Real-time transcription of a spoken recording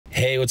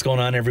Hey, what's going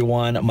on,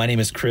 everyone? My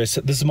name is Chris.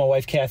 This is my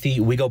wife, Kathy.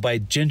 We go by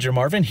Ginger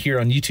Marvin here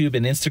on YouTube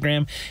and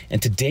Instagram.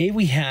 And today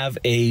we have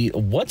a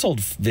What's Old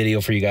video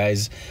for you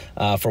guys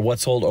for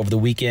What's Old over the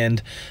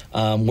weekend.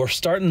 We're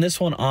starting this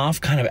one off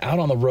kind of out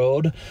on the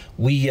road.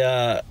 We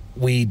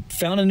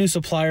found a new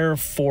supplier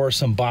for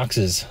some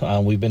boxes.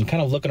 We've been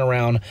kind of looking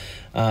around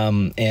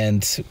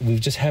and we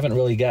just haven't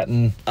really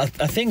gotten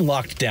a thing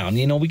locked down.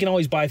 You know, we can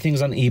always buy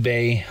things on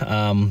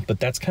eBay, but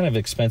that's kind of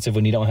expensive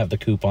when you don't have the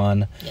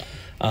coupon. Yeah.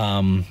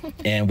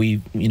 And we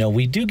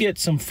do get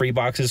some free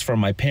boxes from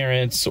my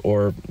parents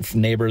or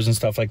neighbors and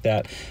stuff like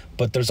that.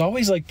 But there's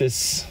always like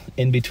this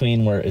in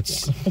between where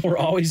we're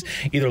always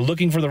either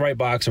looking for the right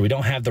box or we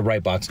don't have the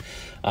right box.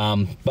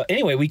 But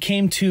anyway, we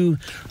came to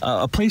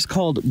a place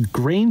called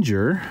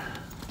Granger.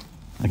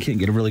 I can't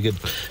get a really good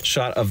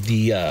shot of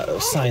the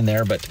sign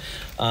there, but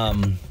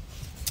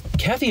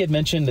Kathy had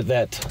mentioned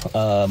that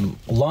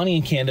Lonnie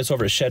and Candace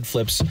over at Shed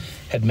Flips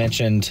had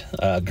mentioned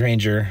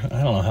Granger. I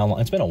don't know how long.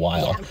 It's been a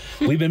while.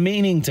 Yeah. We've been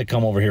meaning to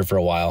come over here for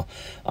a while.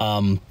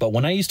 But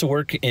when I used to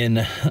work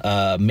in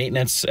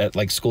maintenance at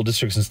like school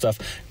districts and stuff,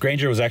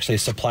 Granger was actually a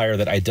supplier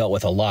that I dealt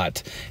with a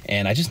lot.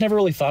 And I just never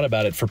really thought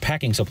about it for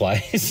packing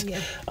supplies.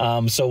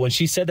 Yeah. So when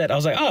she said that, I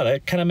was like, oh,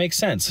 that kind of makes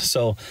sense.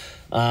 So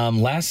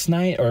last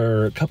night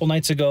or a couple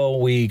nights ago,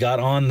 we got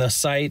on the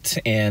site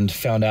and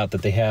found out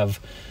that they have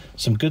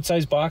some good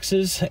sized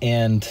boxes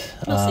and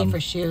mostly for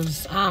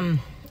shoes.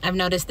 I've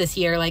noticed this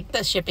year like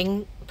the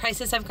shipping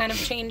prices have kind of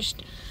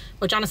changed,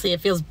 which honestly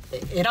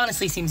it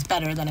honestly seems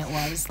better than it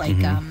was,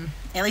 like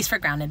at least for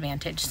Ground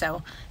Advantage.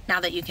 So now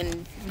that you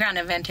can, Ground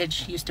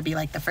Advantage used to be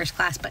like the first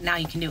class, but now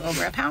you can do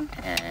over a pound,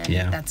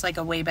 and that's like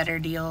a way better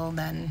deal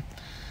than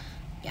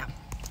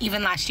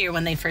even last year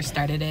when they first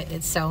started it.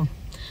 It's so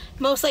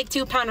most like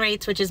 2 pound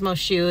rates, which is most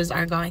shoes,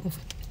 are going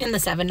in the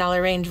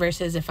 $7 range,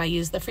 versus if I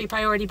use the free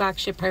priority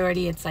box, ship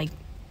priority, it's like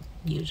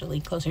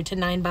usually closer to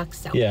 $9.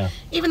 So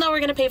even though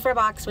we're gonna pay for a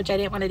box, which I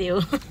didn't want to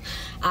do,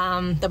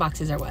 the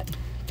boxes are what,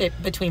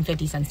 between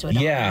 50 cents to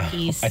 $1 a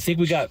piece. I think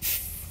we got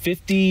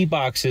 50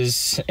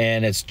 boxes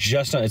and it's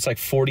like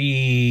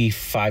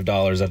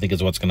 $45, I think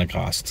is what's gonna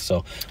cost.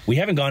 So we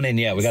haven't gone in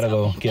yet. We gotta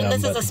go get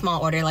them. This is a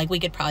small order. Like we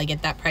could probably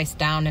get that price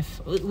down if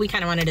we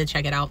kind of wanted to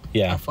check it out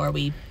before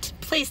we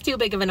place too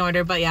big of an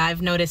order. But yeah,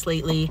 I've noticed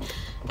lately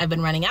I've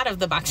been running out of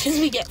the boxes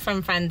we get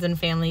from friends and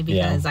family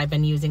because I've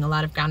been using a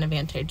lot of Ground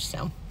Advantage.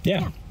 So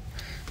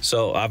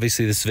so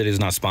obviously this video is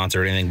not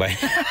sponsored or anything by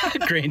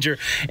Granger,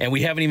 and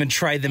we haven't even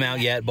tried them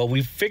out yet, but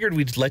we figured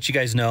we'd let you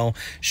guys know,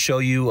 show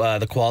you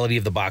the quality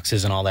of the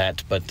boxes and all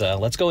that. But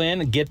let's go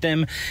in, get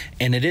them,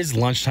 and it is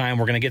lunchtime.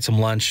 We're gonna get some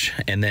lunch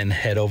and then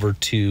head over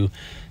to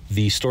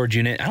the storage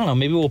unit. I don't know,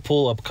 maybe we'll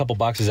pull up a couple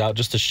boxes out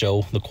just to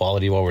show the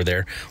quality while we're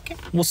there. Okay.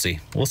 We'll see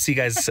you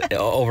guys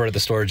over at the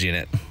storage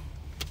unit.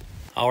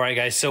 All right,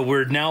 guys, so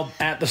we're now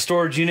at the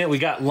storage unit. We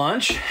got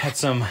lunch, had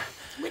some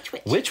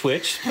Which?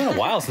 It's been a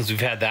while since we've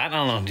had that. I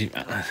don't know.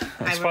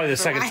 It's probably the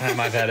second time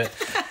I've had it.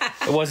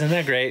 It wasn't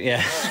that great.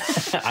 Yeah.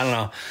 I don't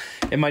know.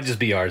 It might just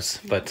be ours,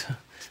 but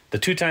the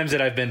 2 times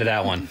that I've been to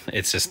that one,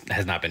 it's just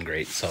has not been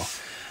great. So,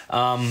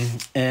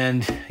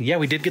 and yeah,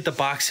 we did get the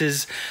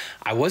boxes.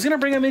 I was going to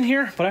bring them in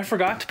here, but I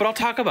forgot, but I'll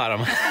talk about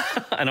them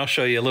and I'll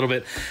show you a little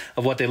bit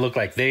of what they look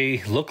like.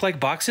 They look like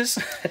boxes,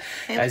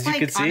 as you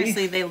can see.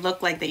 Honestly, they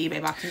look like the eBay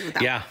boxes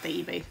without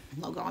the eBay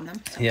logo on them.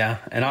 So yeah,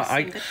 and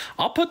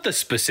I'll put the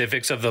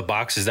specifics of the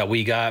boxes that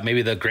we got,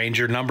 maybe the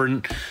Granger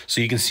number, so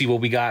you can see what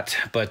we got,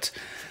 but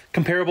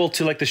comparable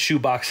to like the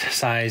shoebox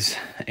size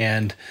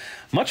and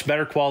much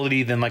better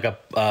quality than like a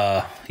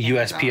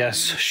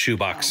USPS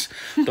shoebox.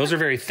 Those are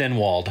very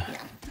thin-walled. Yeah.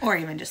 Or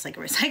even just like a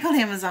recycled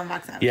Amazon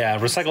box. Yeah,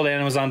 recycled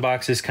Amazon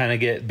boxes kind of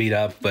get beat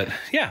up. But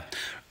yeah,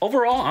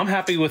 overall, I'm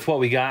happy with what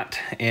we got.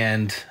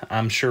 And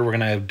I'm sure we're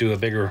going to do a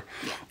bigger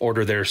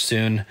order there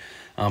soon.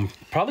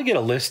 Probably get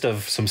a list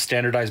of some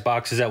standardized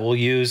boxes that we'll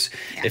use.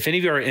 Yeah. If any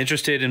of you are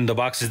interested in the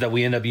boxes that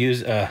we end up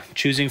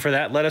choosing for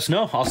that, let us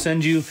know. I'll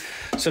send you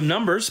some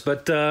numbers.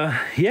 But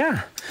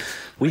yeah,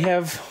 we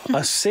have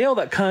a sale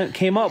that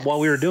came up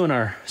while we were doing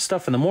our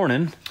stuff in the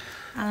morning.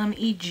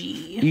 EG.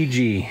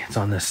 It's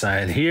on this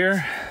side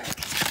here.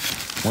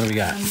 What do we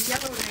got?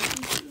 Yellow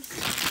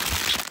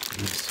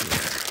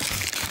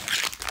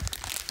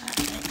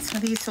so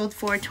these sold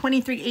for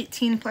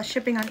 $23.18 plus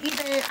shipping on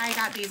eBay. I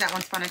got these at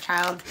Once Upon a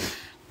Child,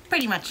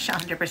 pretty much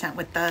 100%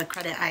 with the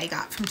credit I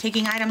got from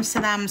taking items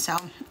to them. So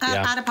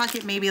out of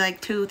pocket, maybe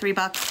like $2-3,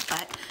 but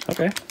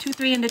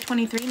 2-3 into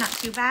 23, not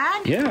too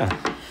bad.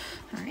 Yeah.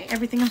 All right,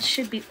 everything else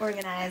should be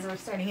organized. We're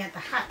starting at the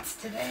hats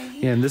today.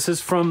 Yeah, and this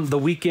is from the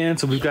weekend,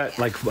 so we've got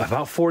like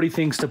about 40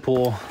 things to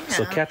pull. Yeah.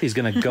 So Kathy's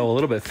gonna go a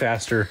little bit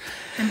faster.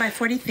 And by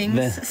 40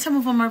 things, some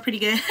of them are pretty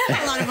good.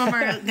 A lot of them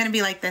are gonna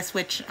be like this,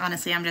 which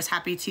honestly, I'm just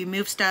happy to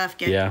move stuff,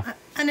 get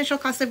initial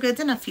cost of goods,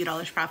 and a few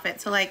dollars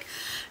profit. So like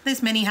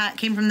this mini hat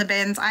came from the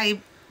bins.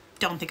 I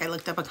don't think I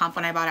looked up a comp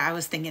when I bought it. I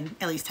was thinking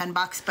at least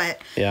 $10,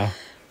 but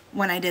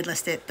when I did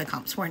list it, the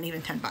comps weren't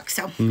even $10.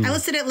 So I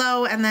listed it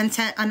low and then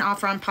sent an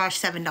offer on Posh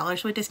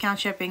 $7 with discount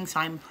shipping. So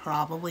I'm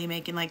probably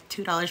making like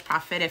 $2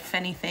 profit, if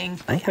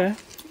anything. But yeah,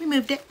 we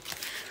moved it.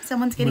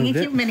 someone's getting a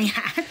cute mini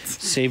hat.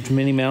 Saved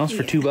Minnie Mouse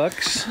for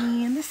 $2.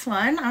 And this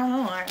one, oh,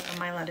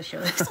 am I allowed to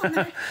show this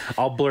one?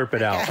 I'll blurp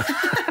it out.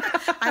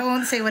 I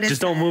won't say what it is.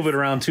 Just don't move it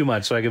around too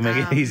much so I can make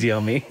it easy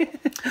on me.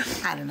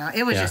 I don't know.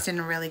 It was just in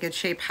a really good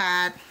shape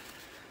hat.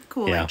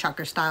 Cool, like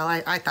trucker style.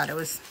 I thought it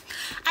was,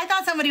 I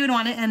thought somebody would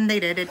want it, and they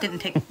did. It didn't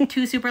take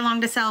too super long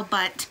to sell,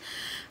 but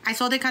I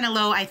sold it kind of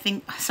low, I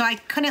think. So I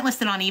couldn't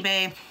list it on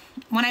eBay.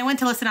 When I went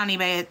to list it on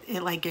eBay,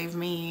 it like gave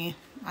me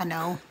a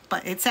no,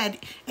 but it said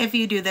if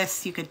you do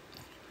this, you could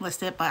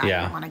list it, but I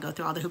didn't want to go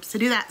through all the hoops to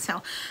do that.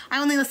 So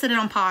I only listed it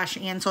on Posh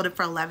and sold it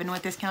for $11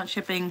 with discount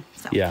shipping.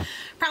 So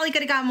probably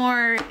could have got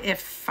more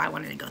if I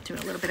wanted to go through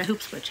a little bit of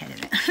hoops, which I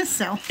didn't.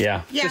 So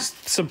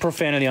just some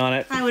profanity on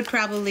it. I would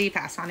probably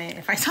pass on it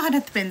if I saw it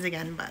at the bins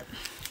again, but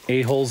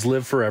a-holes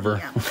live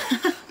forever.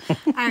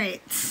 All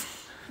right,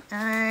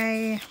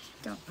 I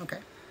don't. Okay,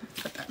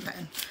 put that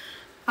in.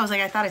 I was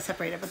like, I thought I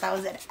separated, but that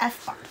was an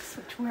F box,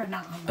 which we're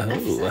not on the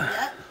F side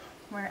yet.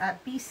 We're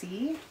at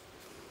BC.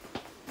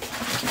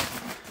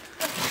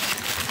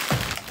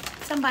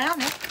 Some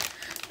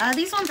Bionic.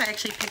 These ones I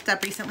actually picked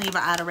up recently,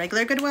 but at a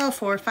regular Goodwill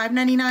for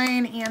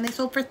 $5.99, and they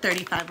sold for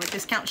 $35 with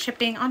discount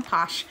shipping on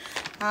Posh.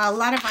 A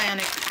lot of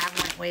Bionics have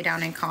went way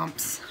down in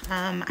comps.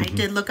 I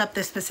did look up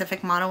this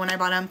specific model when I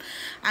bought them.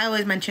 I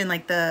always mention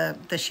like the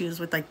shoes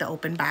with like the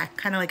open back,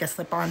 kind of like a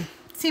slip-on,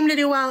 seem to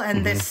do well,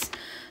 and this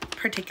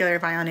particular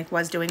Bionic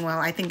was doing well.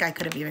 I think I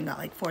could have even got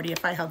like 40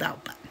 if I held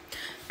out, but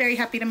very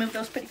happy to move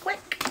those pretty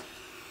quick. All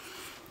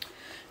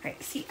right,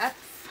 CF.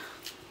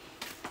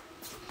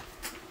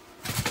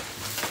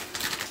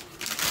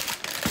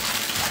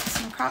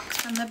 Some Crocs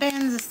from the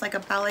bins. It's like a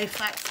ballet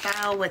flat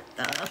style with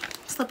the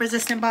slip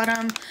resistant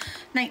bottom.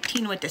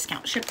 $19 with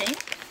discount shipping.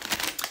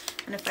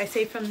 And if I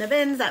say from the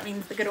bins, that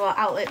means the Goodwill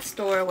outlet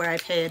store where I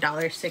pay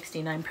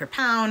 $1.69 per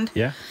pound.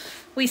 Yeah.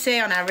 We say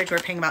on average we're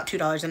paying about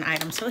 $2 an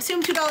item, so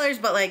assume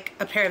 $2, but like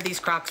a pair of these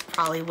Crocs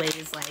probably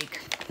weighs like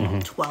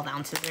 12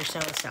 ounces or so.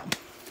 So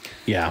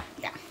yeah,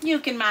 you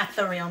can math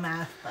the real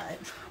math, but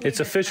it's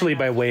officially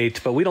by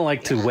weight, but we don't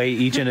like to weigh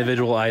each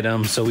individual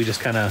item, so we just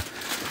kind of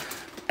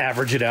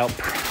average it out,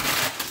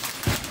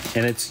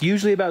 and it's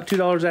usually about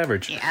 $2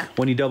 average.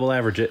 When you double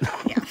average it.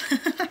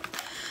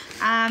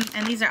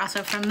 And these are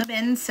also from the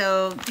bin.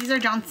 So these are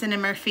Johnson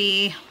and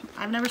Murphy.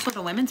 I've never sold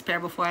a women's pair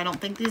before. I don't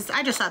think these,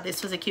 I just thought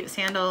this was a cute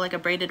sandal, like a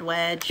braided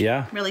wedge.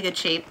 Yeah. Really good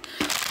shape.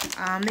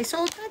 They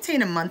sold, I'd say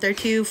in a month or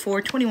two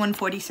for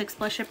 $21.46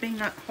 plus shipping.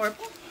 Not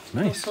horrible.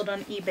 Nice. Sold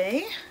on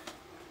eBay.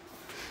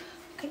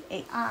 Okay,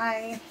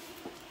 AI.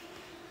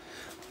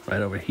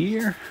 Right over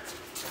here.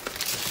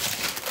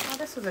 Oh,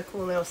 this was a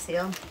cool little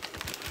sale.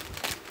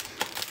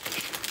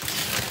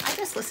 I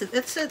just listed,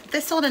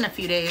 this sold in a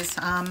few days.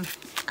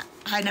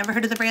 I never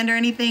heard of the brand or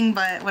anything,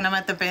 but when I'm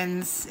at the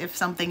bins, if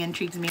something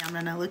intrigues me, I'm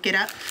gonna look it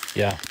up.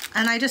 Yeah.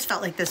 And I just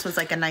felt like this was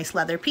like a nice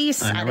leather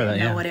piece. I didn't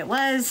know what it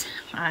was.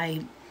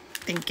 I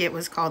think it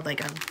was called like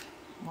a,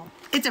 well,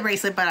 it's a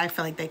bracelet, but I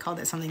feel like they called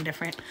it something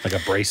different. Like a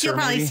bracelet. You'll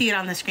probably see it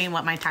on the screen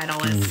what my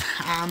title is.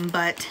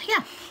 But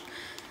yeah.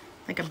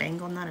 Like a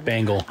bangle, not a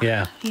bangle.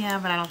 Yeah. Yeah,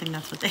 but I don't think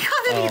that's what they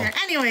call it either.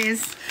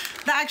 Anyways,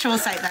 the actual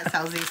site that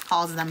sells these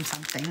calls them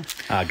something.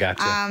 Ah,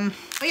 gotcha.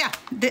 But yeah,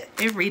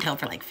 it retailed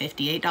for like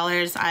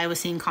 $58. I was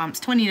seeing comps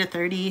 20 to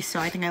 30, so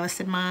I think I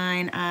listed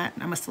mine at,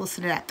 I must have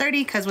listed it at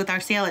 30 because with our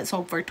sale it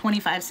sold for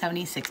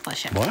 $25.76 plus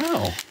shipping.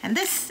 Wow. And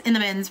this in the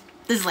bins,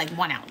 this is like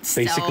 1 ounce.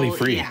 Basically so,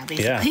 free. Yeah,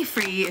 basically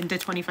free into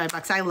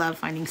 $25. I love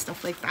finding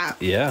stuff like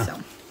that. Yeah. So.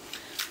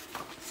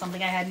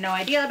 Something I had no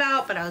idea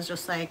about, but I was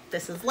just like,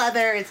 this is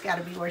leather, it's got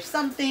to be worth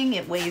something,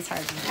 it weighs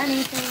hardly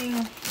anything.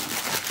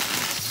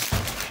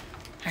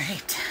 All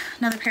right,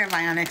 another pair of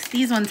Bionics.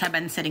 These ones have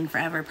been sitting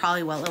forever,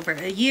 probably well over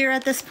a year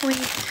at this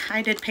point.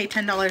 I did pay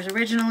 $10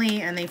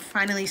 originally, and they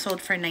finally sold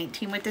for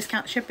 $19 with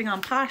discount shipping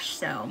on Posh,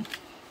 so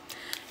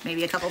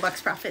maybe a couple bucks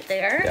profit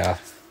there. Yeah.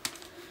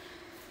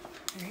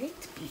 All right,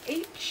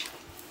 BH.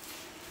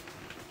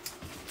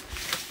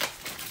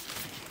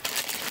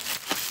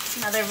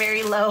 Another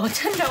very low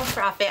to no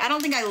profit. I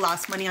don't think I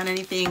lost money on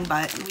anything,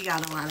 but we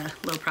got a lot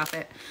of low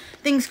profit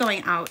things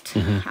going out.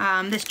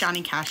 This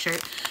Johnny Cash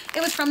shirt.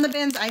 It was from the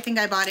bins. I think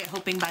I bought it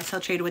hoping Buy Sell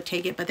Trade would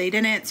take it, but they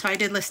didn't. So I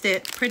did list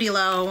it pretty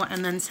low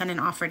and then send an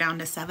offer down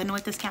to $7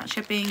 with discount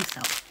shipping. So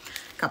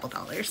a couple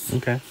dollars.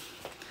 Okay.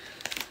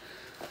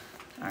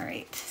 All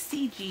right,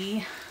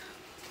 CG.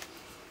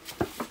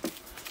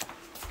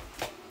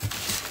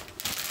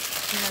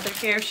 Another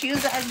pair of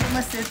shoes that has been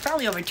listed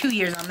probably over 2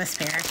 years on this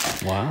pair.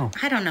 Wow.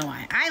 I don't know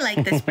why. I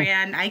like this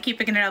brand. I keep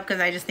picking it up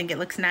because I just think it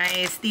looks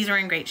nice. These are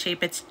in great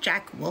shape. It's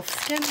Jack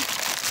Wolfskin.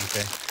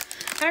 Okay.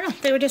 I don't know.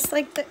 They were just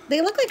like,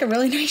 they look like a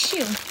really nice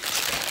shoe.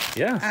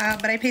 Yeah.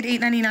 But I paid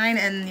 $8.99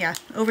 and yeah,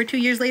 over 2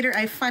 years later,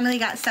 I finally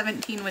got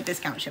 $17 with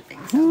discount shipping.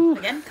 So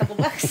again, a couple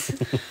bucks.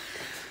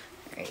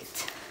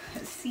 Right.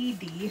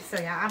 CD. So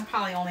yeah, I'm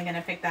probably only going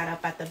to pick that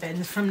up at the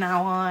bins from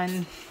now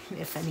on,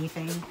 if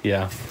anything.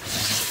 Yeah.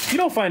 You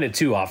don't find it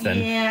too often.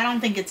 Yeah, I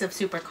don't think it's a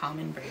super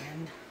common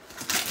brand.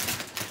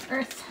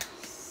 Earth.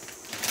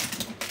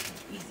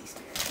 Easy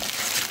Spirit.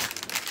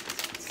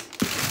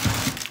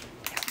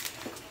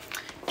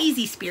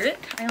 Easy Spirit.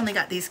 I only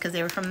got these because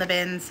they were from the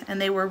bins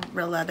and they were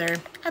real leather.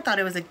 I thought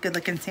it was a good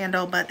looking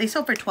sandal, but they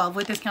sold for 12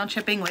 with discount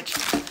shipping, which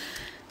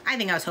I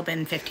think I was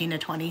hoping 15 to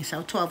 20,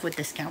 so 12 with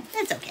discount.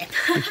 It's okay.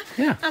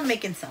 Yeah. I'm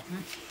making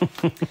something.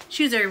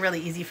 Shoes are really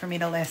easy for me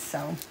to list,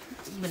 so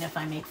even if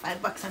I make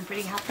 $5, I'm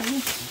pretty happy.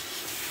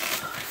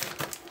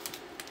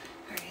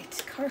 All right,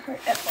 Carhartt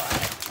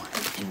FR. One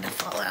thing to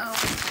follow.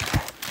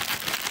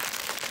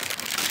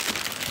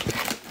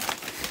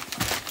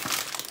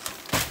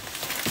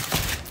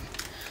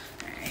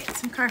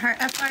 Some Carhartt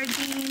FR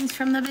jeans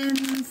from the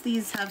bins.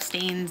 These have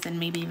stains and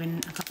maybe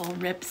even a couple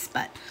rips,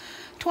 but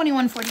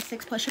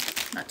 $21.46 plus shipping.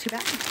 Not too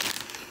bad.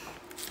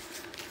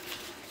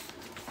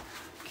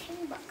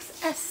 Okay,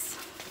 box S.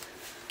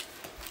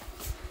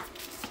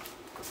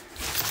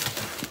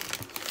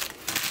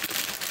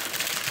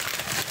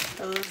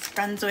 Those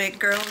Brunswick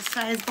girls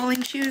size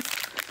bowling shoes.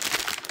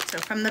 So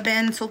from the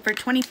bin, sold for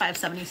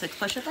 $25.76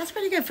 plus ship. That's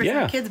pretty good for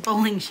some kids'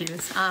 bowling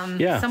shoes.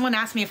 Someone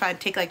asked me if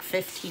I'd take like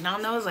 15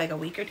 on those like a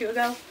week or two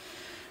ago.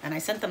 And I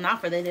sent them an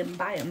offer. They didn't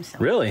buy them. So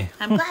really?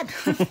 I'm glad.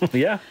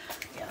 Yeah.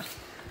 Yeah.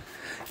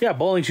 Yeah,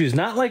 bowling shoes.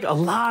 Not like a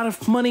lot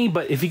of money,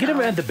 but if you get them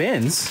at the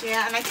bins.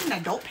 Yeah, and I think an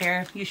adult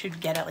pair, you should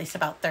get at least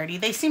about 30.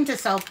 They seem to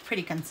sell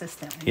pretty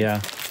consistently.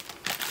 Yeah.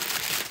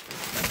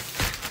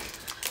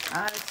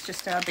 It's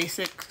just a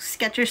basic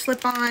Skechers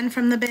slip-on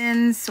from the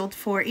bins. Sold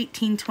for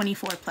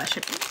 $18.24 plus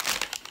shipping.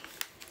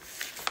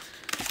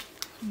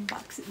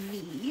 Box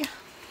V.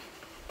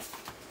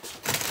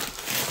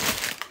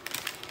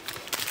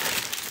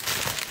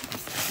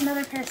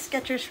 Another pair of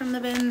Skechers from the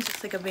bins,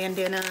 just like a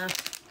bandana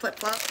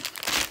flip-flop.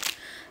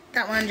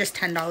 That one just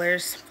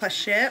 $10 plus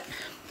ship.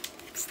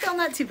 Still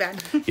not too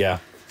bad. Yeah.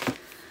 All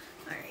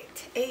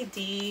right,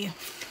 AD.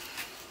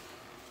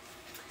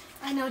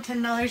 I know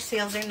 $10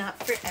 sales are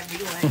not for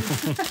everyone.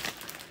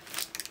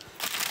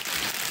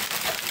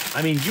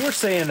 I mean, you were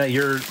saying that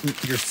your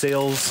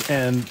sales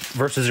and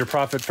versus your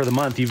profit for the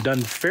month, you've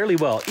done fairly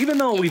well. Even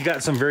though we've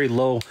got some very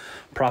low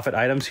profit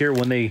items here,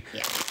 when they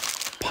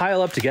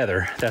pile up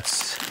together,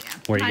 that's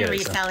where you get it.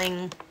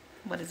 Reselling,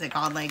 what is it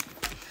called? Like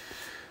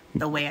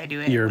the way I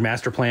do it. Your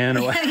master plan?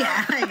 Or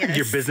Yeah, I guess.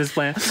 Your business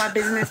plan? My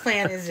business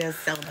plan is just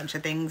sell a bunch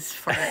of things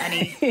for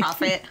any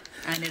profit,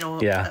 and it'll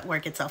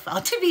work itself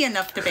out to be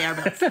enough to pay our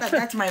bills.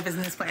 That's my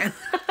business plan.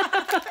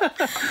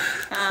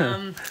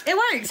 It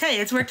works. Hey,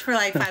 it's worked for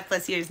like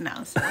 5+ years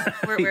now, so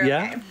we're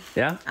okay.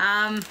 Yeah.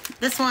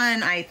 This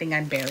one, I think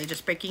I'm barely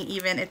just breaking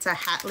even. It's a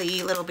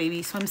Hatley little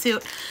baby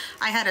swimsuit.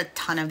 I had a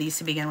ton of these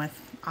to begin with,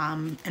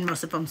 and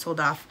most of them sold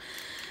off.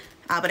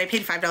 But I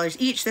paid $5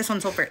 each. This one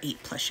sold for $8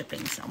 plus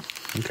shipping. So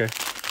okay.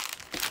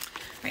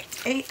 Right,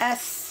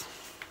 AS.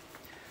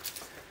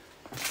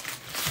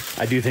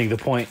 I do think the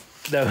point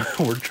that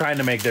we're trying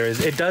to make there is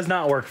it does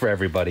not work for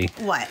everybody.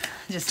 What?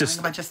 Just selling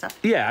a bunch of stuff?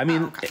 Yeah, I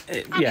mean,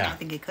 I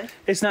think it could.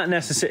 It's not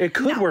necessary. It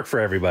could work for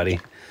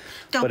everybody.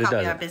 Don't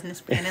copy our business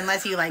plan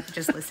unless you like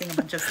just listing a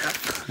bunch of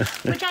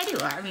stuff, which I do.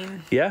 I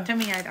mean, to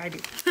me, I do.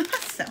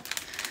 So,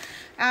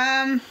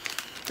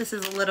 this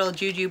is a little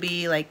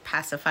jujube, like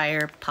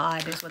pacifier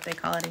pod is what they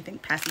call it. I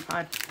think Passy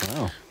pod.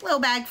 Oh. Little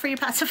bag for your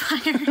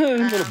pacifier.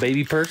 Little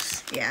baby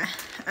purse. Yeah.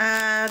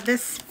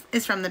 This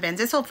is from the bins.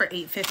 It sold for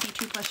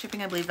 $8.52 plus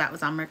shipping. I believe that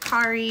was on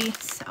Mercari.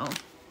 So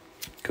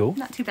cool.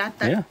 Not too bad.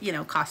 That,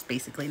 cost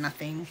basically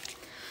nothing.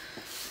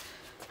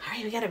 All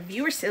right, we got a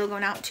viewer sale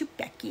going out to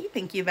Becky.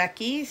 Thank you,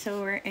 Becky.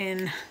 So we're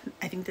in,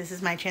 I think this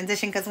is my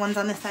transition because one's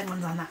on this side,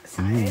 one's on that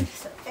side.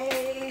 So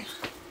A.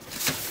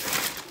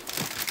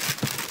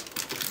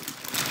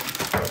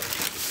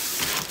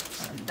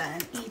 And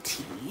then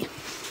ET.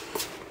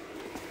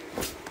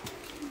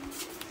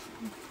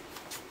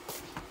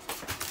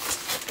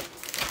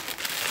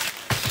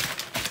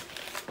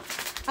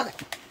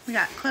 Okay, we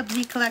got Club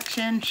Z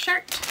Collection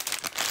shirt,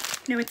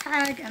 new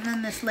tag, and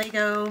then this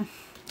Lego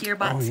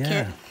Gearbox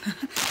kit.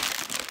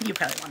 You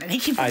probably wanted to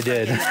keep. I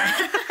did.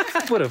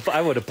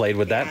 I would have played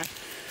with that.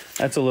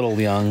 That's a little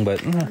young, but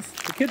the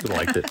kids would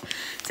have liked it.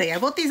 So yeah,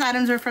 both these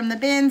items were from the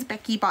bins.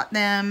 Becky bought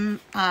them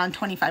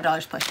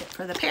 $25 plus ship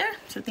for the pair.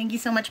 So thank you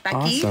so much,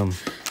 Becky. Awesome.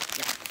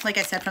 Yeah, like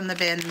I said, from the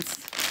bins.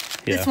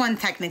 This one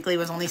technically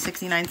was only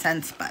 69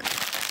 cents, but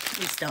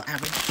we still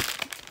averaged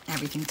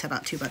everything to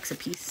about $2 a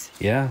piece.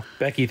 Yeah,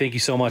 Becky, thank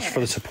you so much for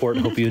the support.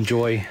 Hope you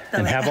enjoy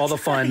and have all the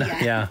fun.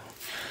 Yeah.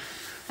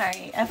 All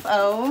right,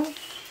 FO.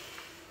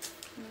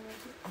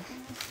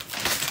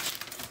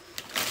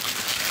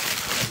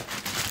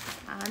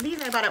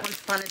 These I bought at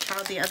Once Upon a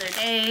Child the other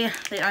day.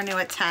 They are new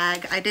at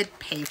tag. I did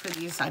pay for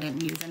these. I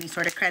didn't use any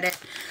sort of credit.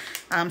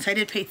 So I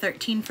did pay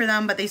 $13 for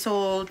them, but they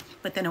sold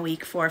within a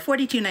week for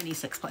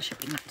 $42.96 plus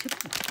shipping. Not too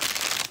bad.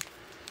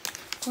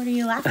 What are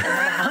you laughing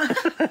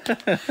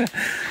about?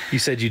 You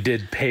said you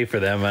did pay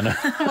for them, and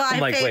well, I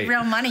paid wait,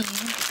 real money.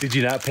 Did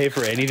you not pay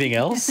for anything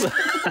else? We already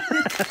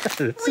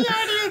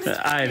explained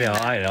I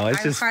know.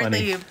 It's just funny.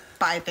 I hardly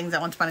buy things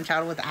at Once Upon a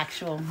Child with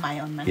actual my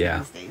own money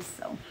these days.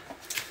 So, all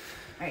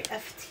right,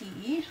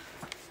 FT.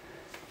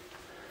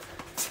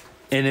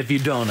 And if you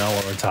don't know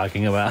what we're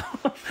talking about,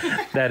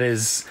 that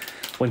is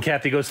when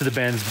Kathy goes to the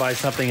bins, buys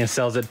something and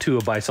sells it to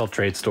a buy sell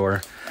trade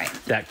store, Right.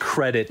 that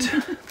credit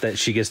that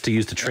she gets to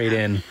use to trade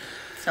in,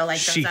 So like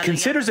she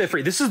considers it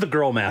free. This is the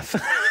girl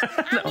math.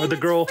 Or the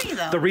girl, free,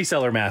 the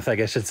reseller math, I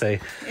guess I should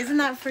say. Isn't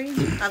that free?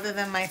 Other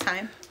than my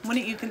time,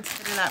 wouldn't you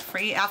consider that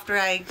free? After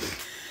I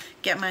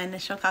get my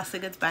initial cost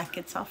of goods back,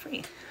 it's all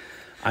free.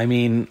 I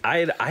mean,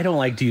 I don't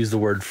like to use the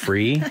word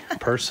free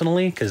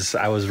personally, because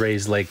I was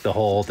raised like the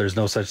whole there's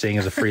no such thing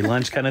as a free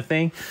lunch kind of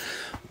thing.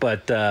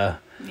 But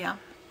yeah,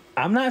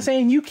 I'm not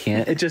saying you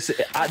can't. It just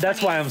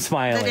that's why I'm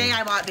smiling. The day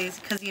I bought these,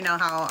 because you know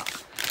how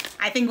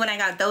I think when I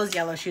got those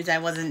yellow shoes, I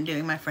wasn't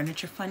doing my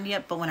furniture fund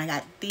yet, but when I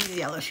got these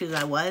yellow shoes,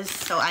 I was.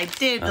 So I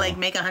did like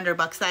make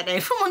 $100 that day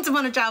for Once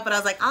Upon a Child, but I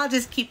was like, I'll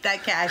just keep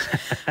that cash.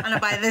 I'm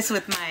gonna buy this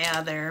with my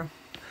other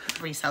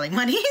reselling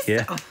money.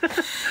 Yeah. So.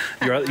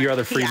 your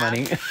other free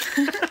money. So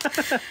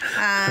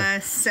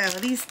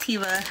these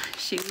Tiva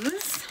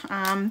shoes,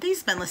 these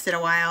have been listed a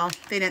while.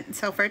 They didn't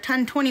sell for a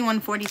ton,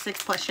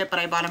 $21.46 plus ship, but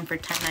I bought them for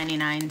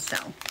 $10.99, so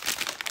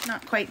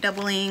not quite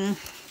doubling.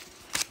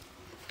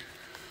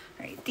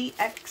 All right,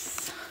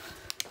 DX.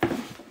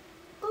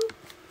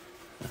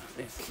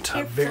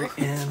 Top very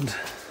end.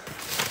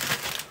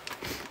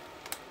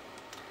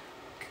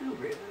 Guru,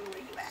 where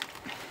you at?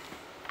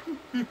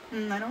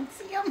 I don't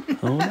see them.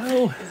 Oh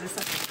no. Is this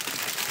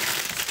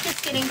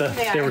just kidding.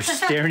 They were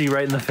staring you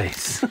right in the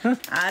face.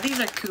 These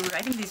are cool.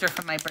 I think these are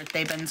from my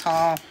birthday bins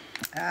haul.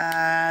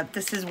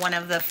 This is one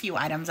of the few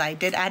items I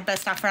did add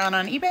best offer on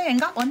eBay and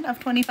got one of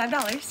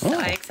 $25. So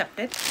I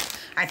accepted.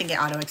 I think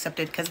it auto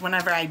accepted because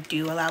whenever I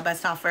do allow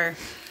best offer,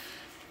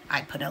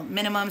 I put a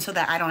minimum so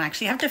that I don't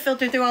actually have to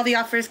filter through all the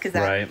offers because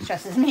that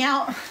stresses me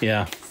out.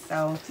 Yeah.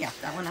 So yeah,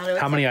 that one auto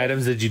accepted. How many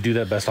items did you do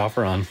that best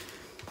offer on?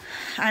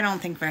 I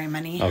don't think very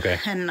many. Okay.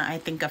 And I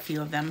think a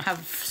few of them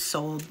have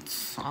sold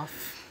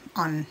off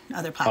on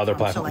other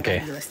platforms. So like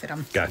I listed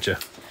them. Gotcha.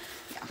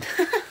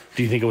 Yeah.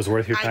 Do you think it was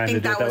worth your time to do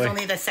it that way? I think that was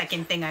only the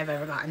second thing I've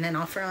ever gotten an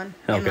offer on.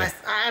 Okay. Unless,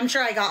 I'm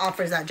sure I got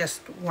offers that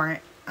just weren't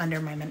under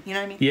my you know what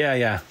I mean? Yeah,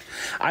 yeah.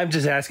 I'm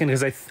just asking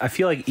because I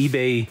feel like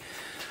eBay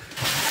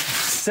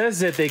says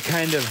that they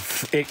kind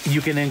of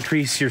you can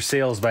increase your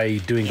sales by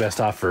doing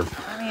best offer.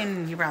 I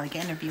mean, you probably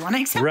can if you want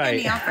to accept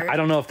any offer. I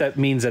don't know if that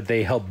means that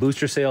they help boost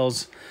your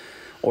sales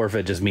or if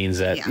it just means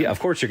that of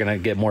course you're going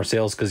to get more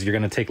sales because you're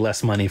going to take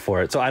less money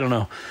for it. So I don't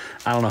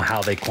know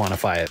how they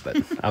quantify it, but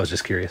I was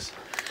just curious.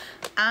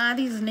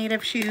 These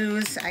native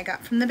shoes I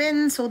got from the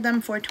bin, sold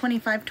them for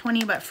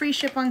 $25.20, but free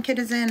ship on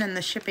Citizen, and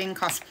the shipping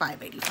cost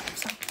 $5.85.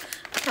 So I'm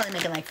probably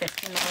making like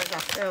 $15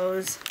 off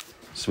those.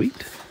 Sweet.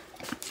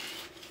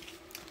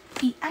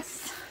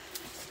 Yes.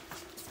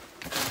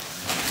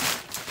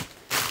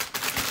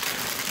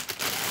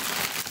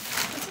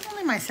 This is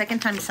only my second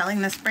time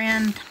selling this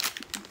brand.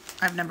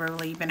 I've never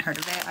really even heard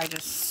of it.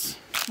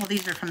 Well,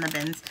 these are from the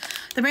bins.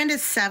 The brand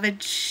is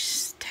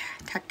Savage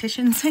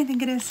Tacticians, I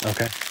think it is.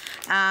 Okay.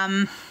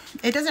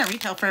 It doesn't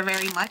retail for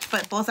very much,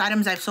 but both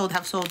items I've sold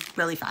have sold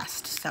really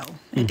fast. So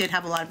it did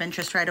have a lot of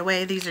interest right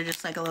away. These are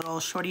just like a little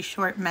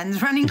short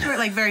men's running short,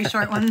 like very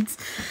short ones.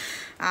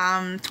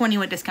 20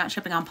 with discount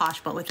shipping on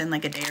Posh, but within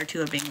like a day or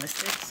two of being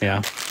listed. So Yeah.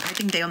 I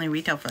think they only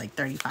retail for like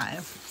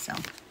 35. So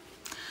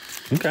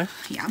Okay.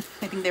 yeah,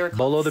 I think they were called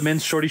Bolo the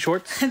men's shorty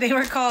shorts? they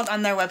were called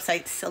on their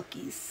website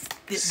Silkies.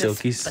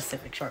 Silkies? This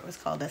specific short was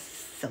called a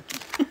Silky.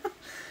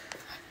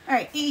 All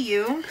right,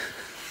 EU.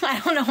 I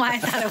don't know why I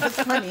thought it was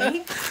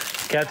funny.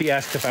 Kathy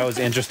asked if I was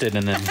interested,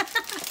 and then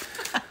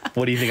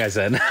what do you think I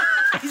said?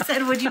 I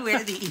said, would you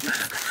wear these?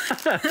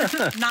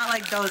 Not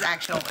like those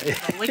actual ones,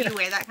 but would you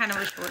wear that kind of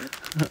a short?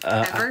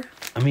 Ever?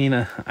 I mean,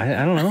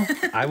 I don't know.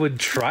 I would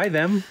try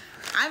them.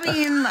 I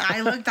mean,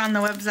 I looked on the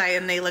website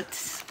and they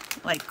looked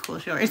like cool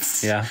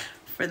shorts. Yeah.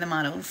 For the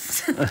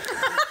models.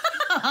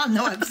 On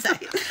the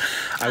website.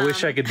 I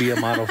wish I could be a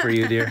model for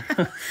you, dear.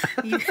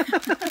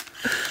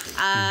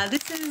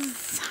 This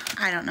is,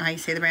 I don't know how you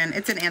say the brand.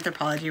 It's an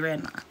Anthropology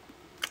brand.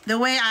 The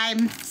way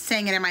I'm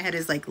saying it in my head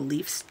is like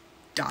Leaf's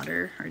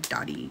daughter or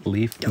Dottie.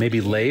 Leaf? Dottie,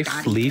 Maybe Leif?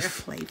 Dottie,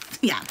 Leaf? Leaf.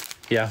 Yeah.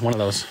 Yeah, one of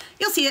those.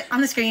 You'll see it on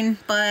the screen,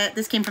 but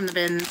this came from the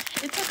bin.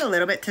 It took a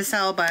little bit to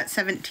sell, but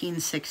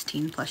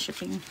 $17.16 plus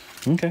shipping.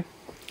 Okay.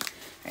 All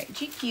right,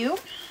 GQ.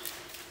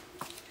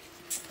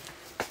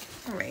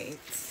 All right.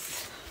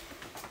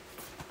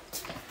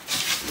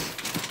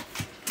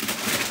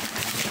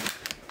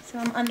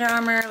 Some Under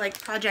Armour,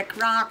 like Project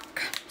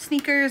Rock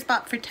sneakers,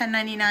 bought for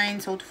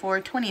 $10.99, sold for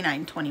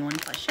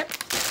 $29.21 plus ship.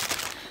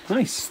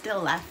 Nice.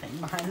 Still laughing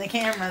behind the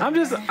camera.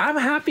 I'm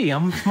happy.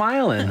 I'm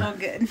smiling. Oh,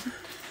 good.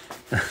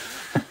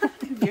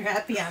 If you're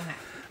happy, I'm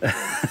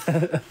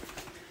happy.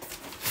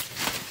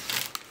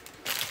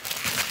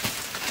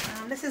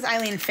 This is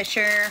Eileen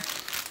Fisher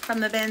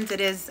from the bins.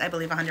 It is, I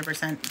believe,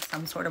 100%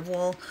 some sort of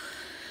wool.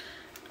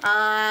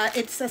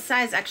 It's a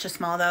size extra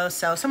small though,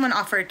 so someone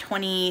offered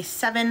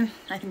 27.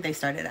 I think they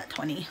started at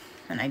 20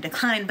 and I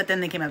declined, but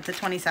then they came up to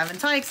 27.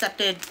 So I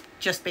accepted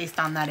just based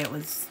on that it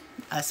was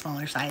a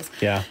smaller size.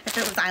 Yeah. If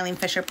it was Eileen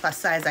Fisher plus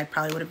size, I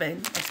probably would have been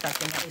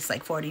expecting at least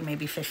like 40,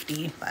 maybe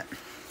 50, but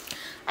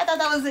I thought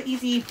that was an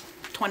easy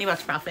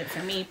 $20 profit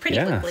for me pretty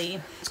quickly.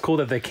 It's cool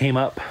that they came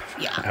up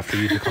after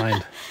you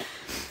declined.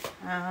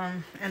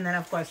 And then,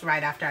 of course,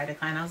 right after I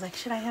declined, I was like,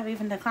 should I have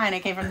even declined? I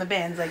came from the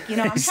bins. Like, you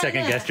know, I'm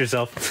second guessed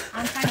yourself.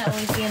 I'm trying to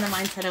always be in the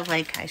mindset of,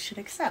 like, I should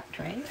accept,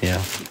 right?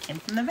 Yeah. You came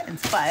from the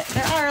bins. But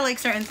there are, like,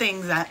 certain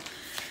things that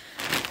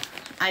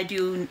I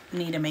do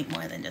need to make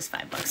more than just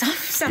 $5 off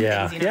some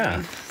things, you know what I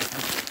mean?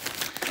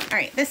 All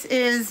right, this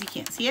is, you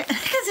can't see it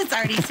because it's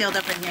already sealed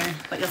up in here,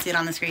 but you'll see it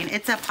on the screen.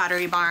 It's a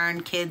Pottery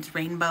Barn Kids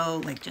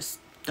Rainbow, like, just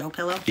throw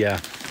pillow. Yeah.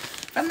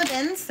 From the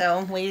bins,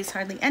 so weighs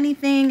hardly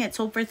anything. It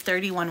sold for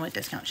 $31 with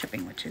discount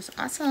shipping, which is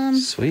awesome.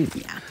 Sweet.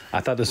 Yeah.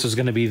 I thought this was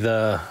going to be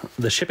the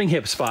shipping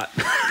hip spot.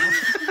 Well,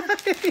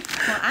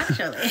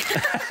 actually,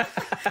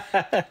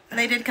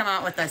 they did come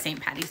out with the St.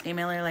 Patty's Day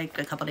mailer like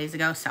a couple days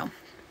ago, so,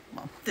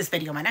 well, this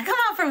video might not come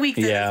out for weeks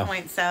at this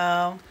point,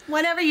 so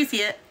whenever you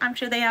see it, I'm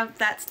sure they have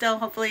that still,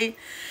 hopefully.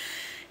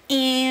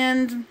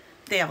 And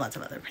they have lots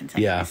of other prints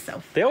anyways,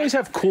 so. They always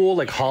have cool,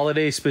 like,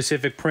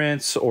 holiday-specific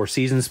prints or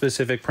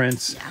season-specific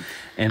prints. Yeah.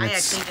 And I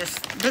it's...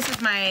 actually this is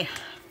my,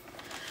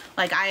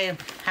 like, I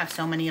have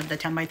so many of the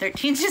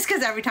 10x13s just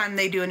because every time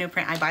they do a new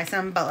print, I buy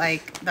some. But,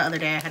 like, the other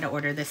day I had to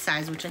order this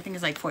size, which I think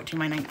is, like,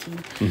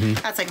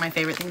 14x19. That's, like, my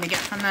favorite thing to get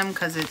from them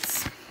because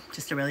it's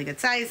just a really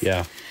good size.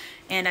 Yeah.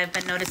 And I've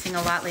been noticing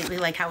a lot lately,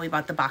 like how we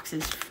bought the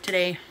boxes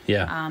today.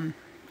 Yeah.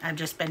 I've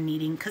just been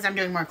needing, because I'm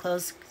doing more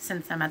clothes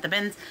since I'm at the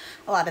bins.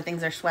 A lot of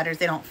things are sweaters.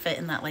 They don't fit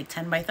in that, like,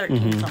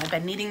 10x13. So I've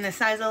been needing this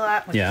size a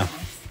lot. Which is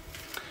nice.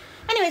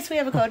 Anyways, we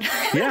have a code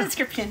in the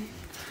description.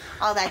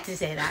 All that to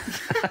say that.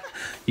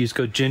 Use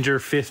code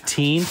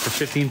GINGER15 for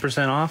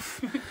 15%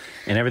 off.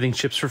 And everything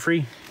ships for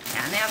free.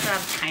 Yeah, and they also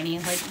have tiny,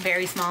 like,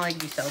 very small,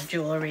 like, you sell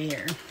jewelry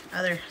or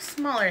other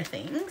smaller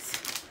things.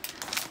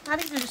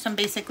 These are just some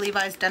basic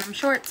Levi's denim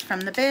shorts from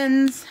the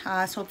bins.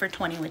 Sold for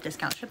 $20 with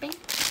discount shipping.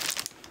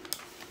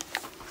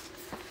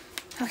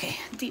 Okay,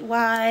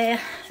 DY.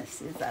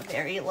 This is a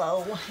very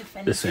low, if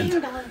anything. This way.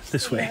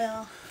 This way.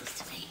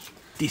 This way.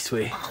 This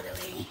way. All the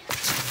way.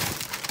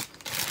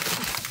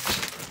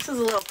 This is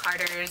a little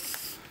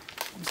Carter's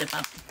zip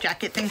up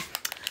jacket thing.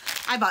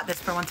 I bought this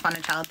for Once Upon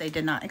a Child. They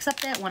did not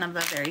accept it. One of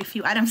the very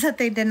few items that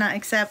they did not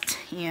accept.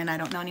 And I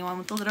don't know anyone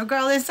with a little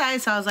girl this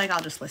size, so I was like,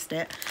 I'll just list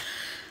it.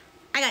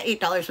 I got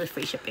 $8 with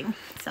free shipping,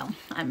 so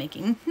I'm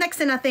making next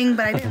to nothing,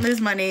 but I didn't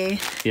lose money.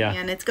 Yeah.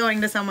 And it's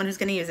going to someone who's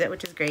going to use it,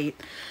 which is great.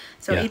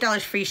 So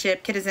 $8 free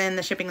ship. Kit is in.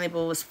 The shipping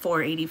label was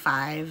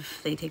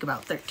 $4.85. They take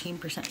about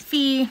 13%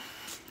 fee.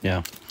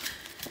 Yeah.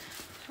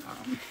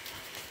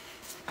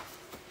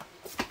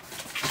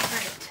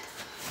 Right.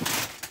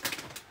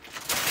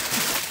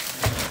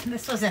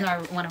 This was in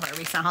one of our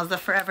recent hauls, the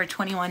Forever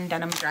 21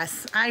 denim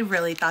dress. I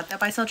really thought that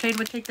Buy Sell Trade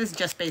would take this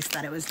just based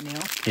that it was new.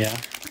 Yeah.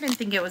 I didn't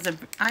think it was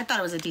I thought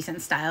it was a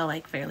decent style,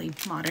 like fairly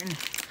modern.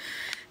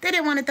 They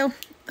didn't want it though.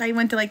 I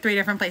went to like 3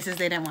 different places.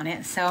 They didn't want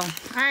it. So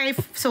I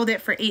sold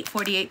it for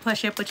 $8.48 plus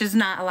ship, which is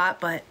not a lot,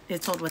 but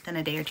it sold within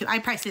a day or two. I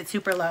priced it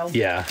super low.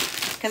 Yeah.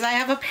 Because I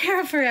have a pair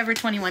of Forever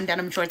 21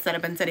 denim shorts that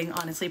have been sitting,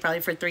 honestly, probably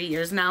for 3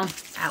 years now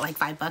at like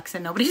 $5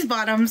 and nobody's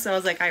bought them. So I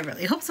was like, I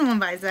really hope someone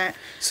buys that.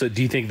 So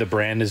do you think the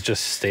brand is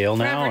just stale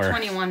now? Forever or?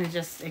 21 is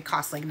just, it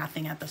costs like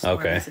nothing at the store.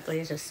 Okay. Basically,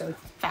 it's just so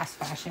fast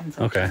fashion.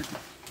 So Okay.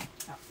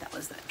 Oh, that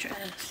was that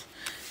dress.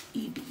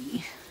 EB.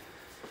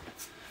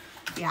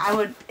 Yeah, I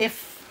would,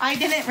 if I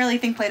didn't really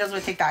think Plato's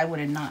would take that, I would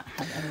not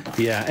have ever done.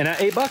 Yeah, and at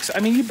 $8, I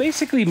mean, you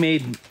basically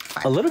made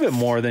a little bit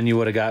more than you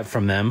would have got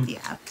from them.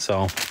 Yeah.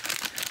 So.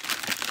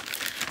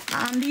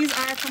 These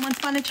are from Once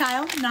Upon a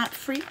Child, not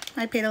free.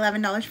 I paid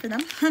 $11 for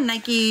them.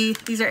 Nike,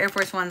 these are Air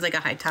Force Ones, like a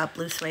high top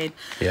blue suede.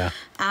 Yeah.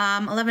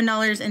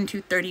 $11 and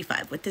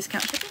 $2.35 with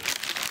discount shipping.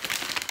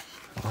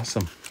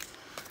 Awesome.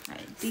 All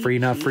right, Free,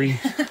 not free.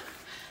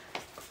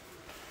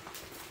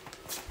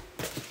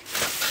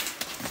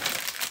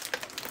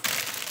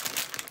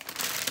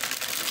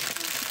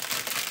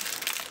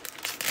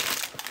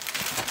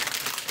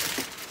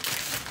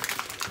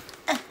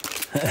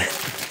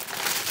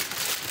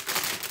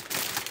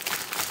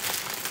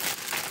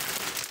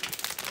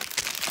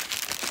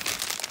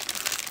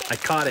 I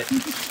caught it.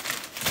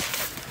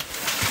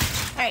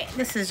 All right,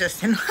 this is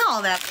just an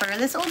all that for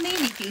this Old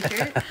Navy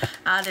t-shirt.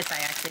 This I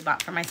actually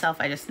bought for myself.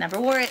 I just never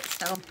wore it,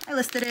 so I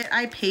listed it.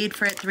 I paid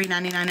for it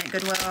 $3.99 at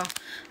Goodwill.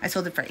 I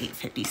sold it for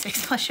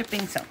 $8.56 plus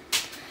shipping, so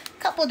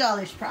a couple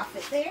dollars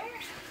profit there.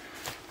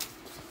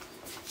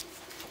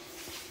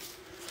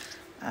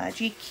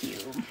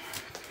 GQ.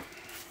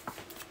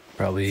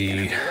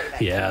 Probably,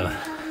 yeah.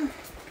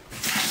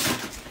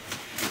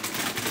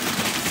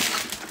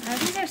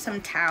 These are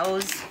some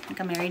towels, like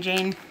a Mary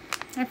Jane.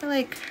 I feel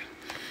like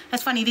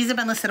that's funny. These have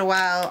been listed a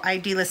while. I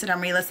delisted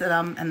them, relisted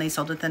them, and they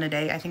sold within a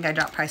day. I think I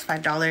dropped price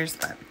 $5,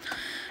 but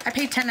I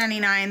paid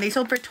 $10.99. They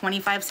sold for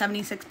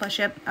 $25.76 plus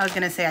ship. I was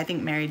gonna say I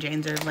think Mary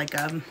Janes are like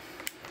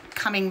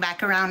coming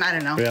back around. I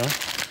don't know. Yeah.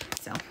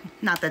 So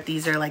not that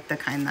these are like the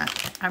kind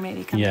that are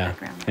maybe coming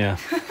back around. Yeah.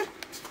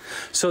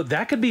 So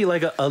that could be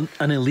like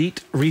an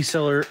elite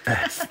reseller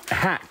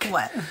hack.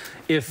 What?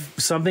 If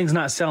something's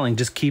not selling,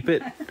 just keep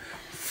it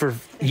for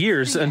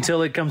years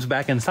until it comes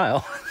back in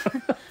style.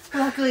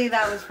 Luckily,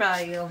 that was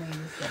probably the only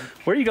mistake.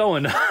 Where are you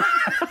going?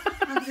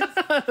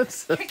 I'm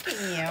just tricking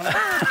you.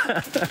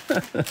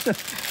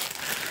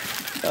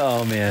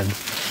 Oh, man.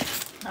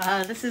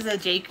 This is a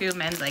J. Crew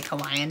men's like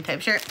Hawaiian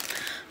type shirt.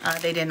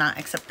 They did not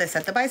accept this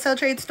at the buy sell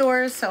trade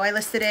stores, so I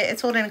listed it. It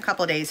sold in a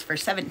couple days for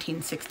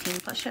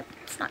 $17.16 plus ship.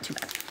 It's not too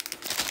bad.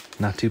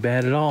 Not too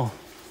bad at all.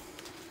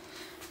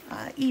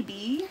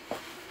 EB.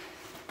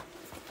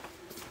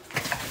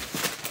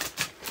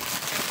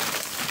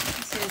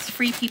 This is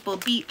Free People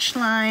Beach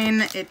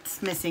line.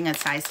 It's missing a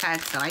size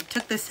tag, so I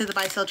took this to the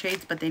buy sell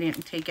trades, but they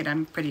didn't take it,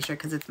 I'm pretty sure,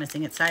 because it's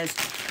missing its size.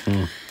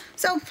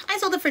 So I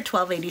sold it for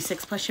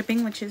 $12.86 plus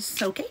shipping, which is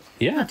okay.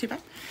 Yeah. Not too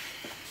bad.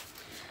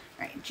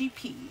 All right,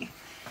 GP.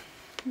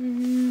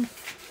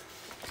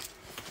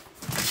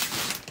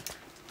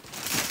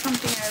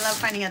 Something I love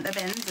finding at the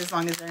bins, as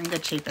long as they're in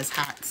good shape, is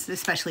hats,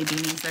 especially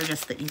beanies. They're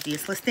just the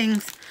easiest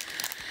listings.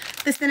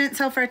 This didn't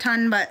sell for a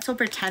ton, but sold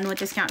for 10 with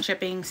discount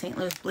shipping. St.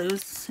 Louis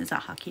Blues. Is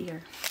that hockey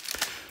or?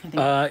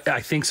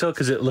 I think so,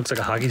 because it looks like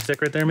a hockey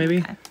stick right there, maybe.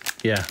 Okay.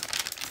 Yeah.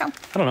 So.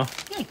 I don't know.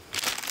 Yay.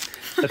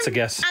 That's a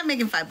guess. I'm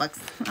making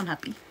 $5. I'm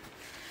happy.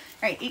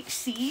 All right,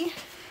 HC.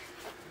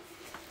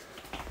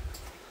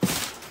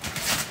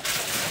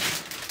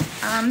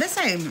 This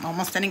I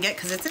almost didn't get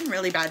because it's in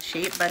really bad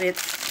shape, but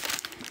it's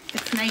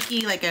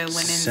Nike, like a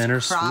women's Center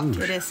crop.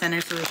 swoosh. It is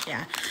center swoosh,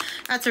 yeah.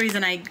 That's the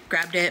reason I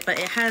grabbed it, but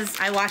it has,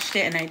 I washed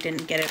it and I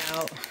didn't get it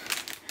out.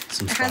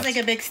 Some It spots. has like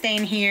a big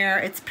stain here.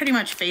 It's pretty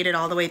much faded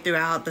all the way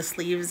throughout. The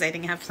sleeves, I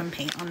think, have some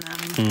paint on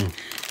them.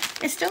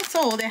 It's still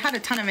sold. It had a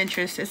ton of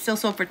interest. It's still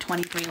sold for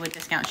 $23 with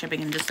discount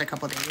shipping in just a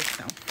couple days,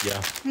 so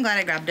Yeah. I'm glad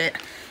I grabbed it.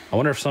 I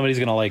wonder if somebody's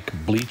gonna like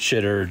bleach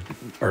it or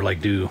like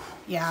do.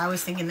 Yeah, I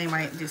was thinking they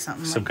might do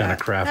something Some like kind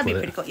that. of craft That'd be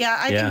with pretty it. cool. Yeah,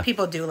 I Yeah. think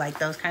people do like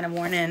those kind of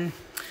worn in.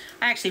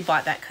 I actually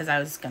bought that because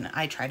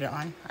I tried it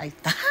on. I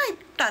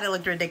thought it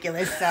looked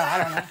ridiculous, so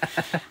I don't know.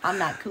 I'm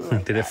not cool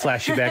like Did it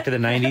flash you back to the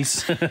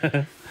 90s?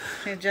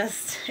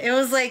 It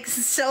was like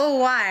so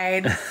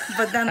wide,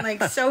 but then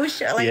like so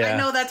short. Like Yeah. I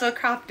know that's what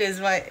cropped is,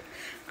 but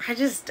I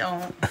just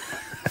don't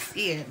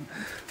see it.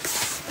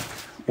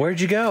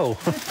 Where'd you go?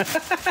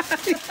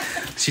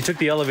 She took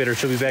the elevator.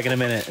 She'll be back in a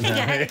minute. No.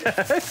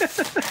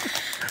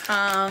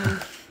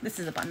 This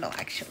is a bundle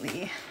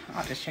actually.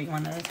 I'll just show you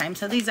one at a time.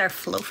 So these are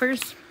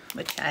Floafers,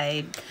 which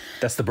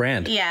That's the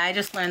brand. yeah, I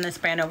just learned this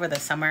brand over the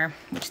summer,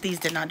 which these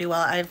did not do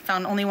well. I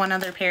found only one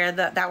other pair.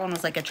 That one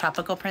was like a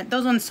tropical print.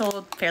 Those ones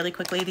sold fairly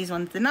quickly. These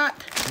ones did not.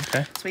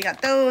 Okay. So we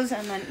got those,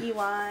 and then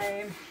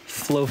EY.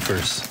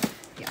 Loafers.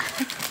 Yeah.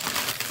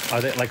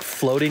 Are they like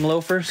floating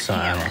loafers? I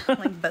Yeah, don't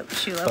know. like boat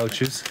shoe. Boat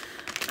shoes.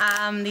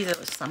 These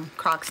are some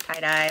Crocs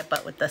tie-dye,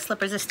 but with the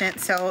slip resistant.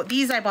 So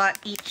these I bought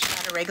each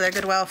at a regular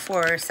Goodwill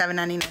for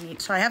 $7.99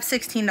 each. So I have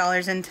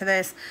 $16 into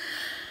this.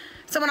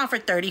 Someone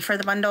offered $30 for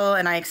the bundle,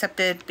 and I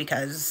accepted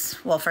because,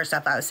 well, first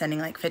off, I was sending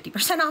like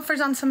 50% offers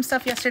on some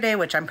stuff yesterday,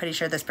 which I'm pretty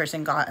sure this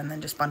person got, and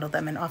then just bundled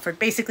them and offered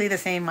basically the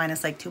same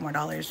minus like $2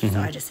 more. So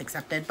I just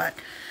accepted, but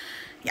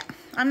yeah,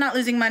 I'm not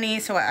losing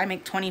money. So I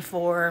make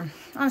 24.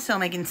 I'm still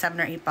making $7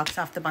 or $8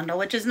 off the bundle,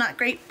 which is not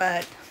great,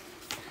 but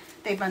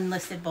they've been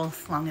listed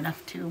both long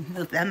enough to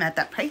move them at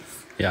that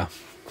price. Yeah.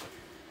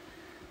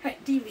 All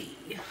right,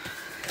 DV.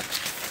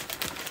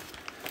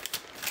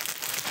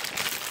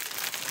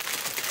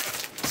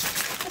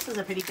 This was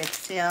a pretty big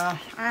sale.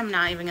 I'm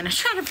not even gonna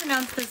try to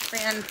pronounce this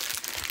brand.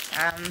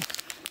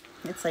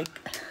 It's like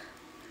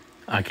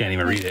I can't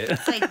even read it.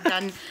 it's like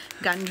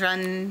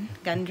Gundren.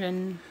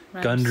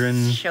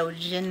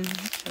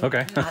 Shojin. Okay.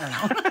 I don't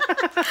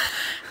know.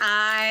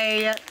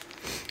 I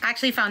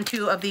actually found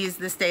 2 of these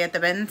this day at the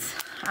bins.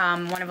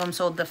 One of them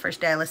sold the first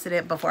day I listed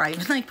it before I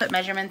even like put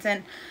measurements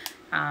in.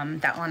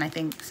 That one I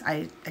think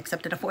I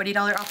accepted a $40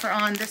 offer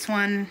on. This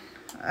one,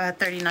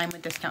 $39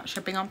 with discount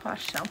shipping on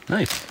Posh. So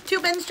Nice. 2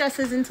 bins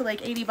dresses into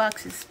like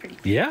 $80 is pretty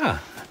cool. Yeah.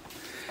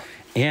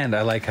 And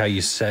I like how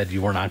you said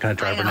you were not going to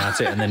try to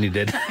pronounce it, and then you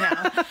did.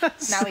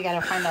 Now we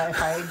gotta find out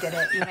if I did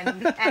it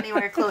even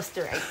anywhere close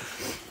to right.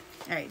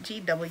 All right,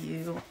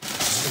 GW.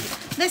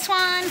 This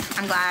one,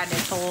 I'm glad it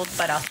sold,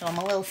 but also I'm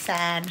a little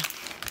sad.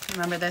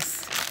 Remember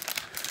this?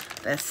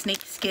 The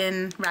snake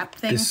skin wrap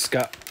thing? This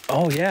got.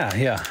 Oh yeah,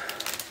 yeah.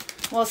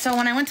 Well, so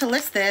when I went to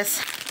list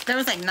this, there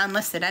was like none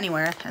listed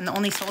anywhere, and the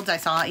only solds I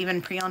saw,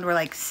 even pre-owned, were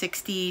like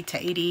 60 to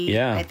 80.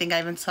 Yeah. I think I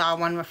even saw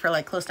one for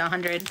like close to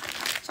 100.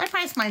 So I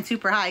priced mine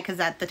super high because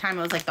at the time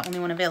it was like the only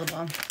one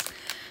available.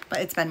 But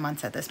it's been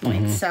months at this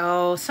point.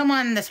 So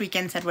someone this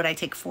weekend said, would I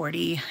take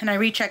 40? And I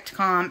rechecked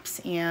comps,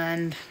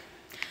 and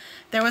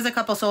there was a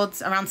couple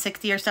solds around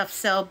 60 or stuff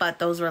still, but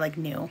those were like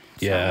new.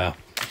 Yeah.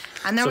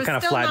 And there So was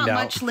kinda still not flattened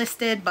out. much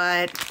listed,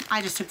 but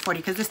I just took 40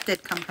 because this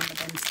did come from the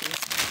bins too.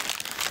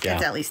 Yeah.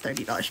 It's at least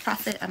 $30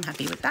 profit. I'm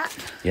happy with that.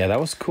 Yeah,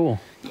 that was cool.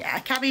 Yeah,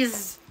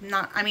 Cabby's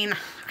not, I mean,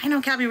 I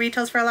know Cabby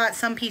retails for a lot.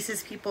 Some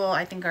pieces people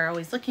I think are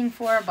always looking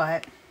for,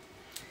 but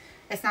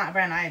it's not a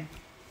brand I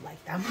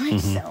like that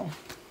much, so.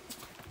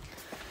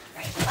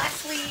 Right,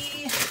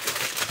 lastly,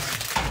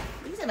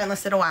 these have been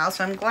listed a while,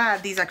 so I'm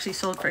glad these actually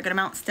sold for a good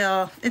amount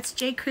still. It's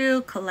J.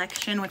 Crew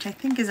Collection, which I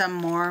think is a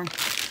more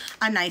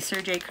a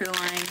nicer J. Crew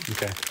line.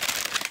 Okay.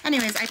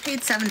 Anyways, I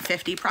paid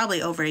 $7.50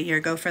 probably over a year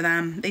ago for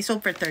them. They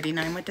sold for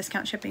 $39 with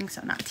discount shipping,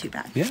 so not too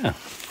bad. Yeah.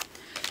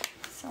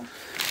 So.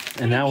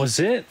 And that was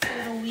it.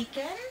 Little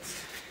weekend.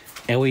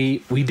 And we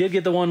did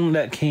get the one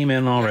that came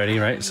in already,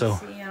 right? So.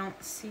 See, I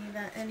don't see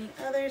that any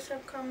others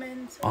have come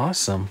in. So.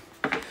 Awesome.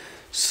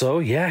 So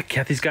yeah,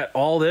 Kathy's got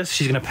all this.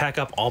 She's gonna pack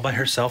up all by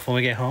herself when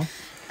we get home.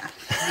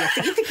 Yeah,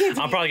 to get the kids.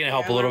 I'm probably gonna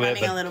help a little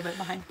bit, a little bit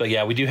behind. But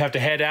yeah, we do have to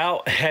head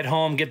out, head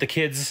home, get the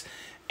kids,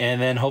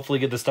 and then hopefully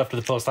get the stuff to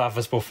the post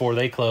office before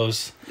they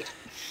close. Yeah.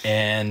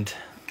 And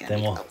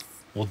then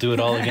we'll do it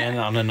all again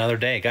on another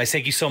day. Guys,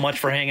 thank you so much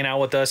for hanging out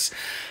with us.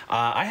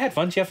 I had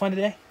fun. Did you have fun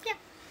today? Yeah.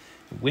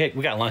 We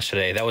got lunch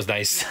today. That was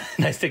nice.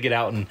 Nice to get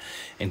out and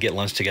get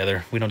lunch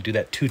together. We don't do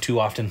that too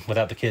often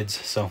without the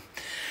kids. So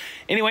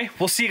anyway,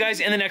 we'll see you guys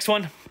in the next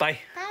one. Bye.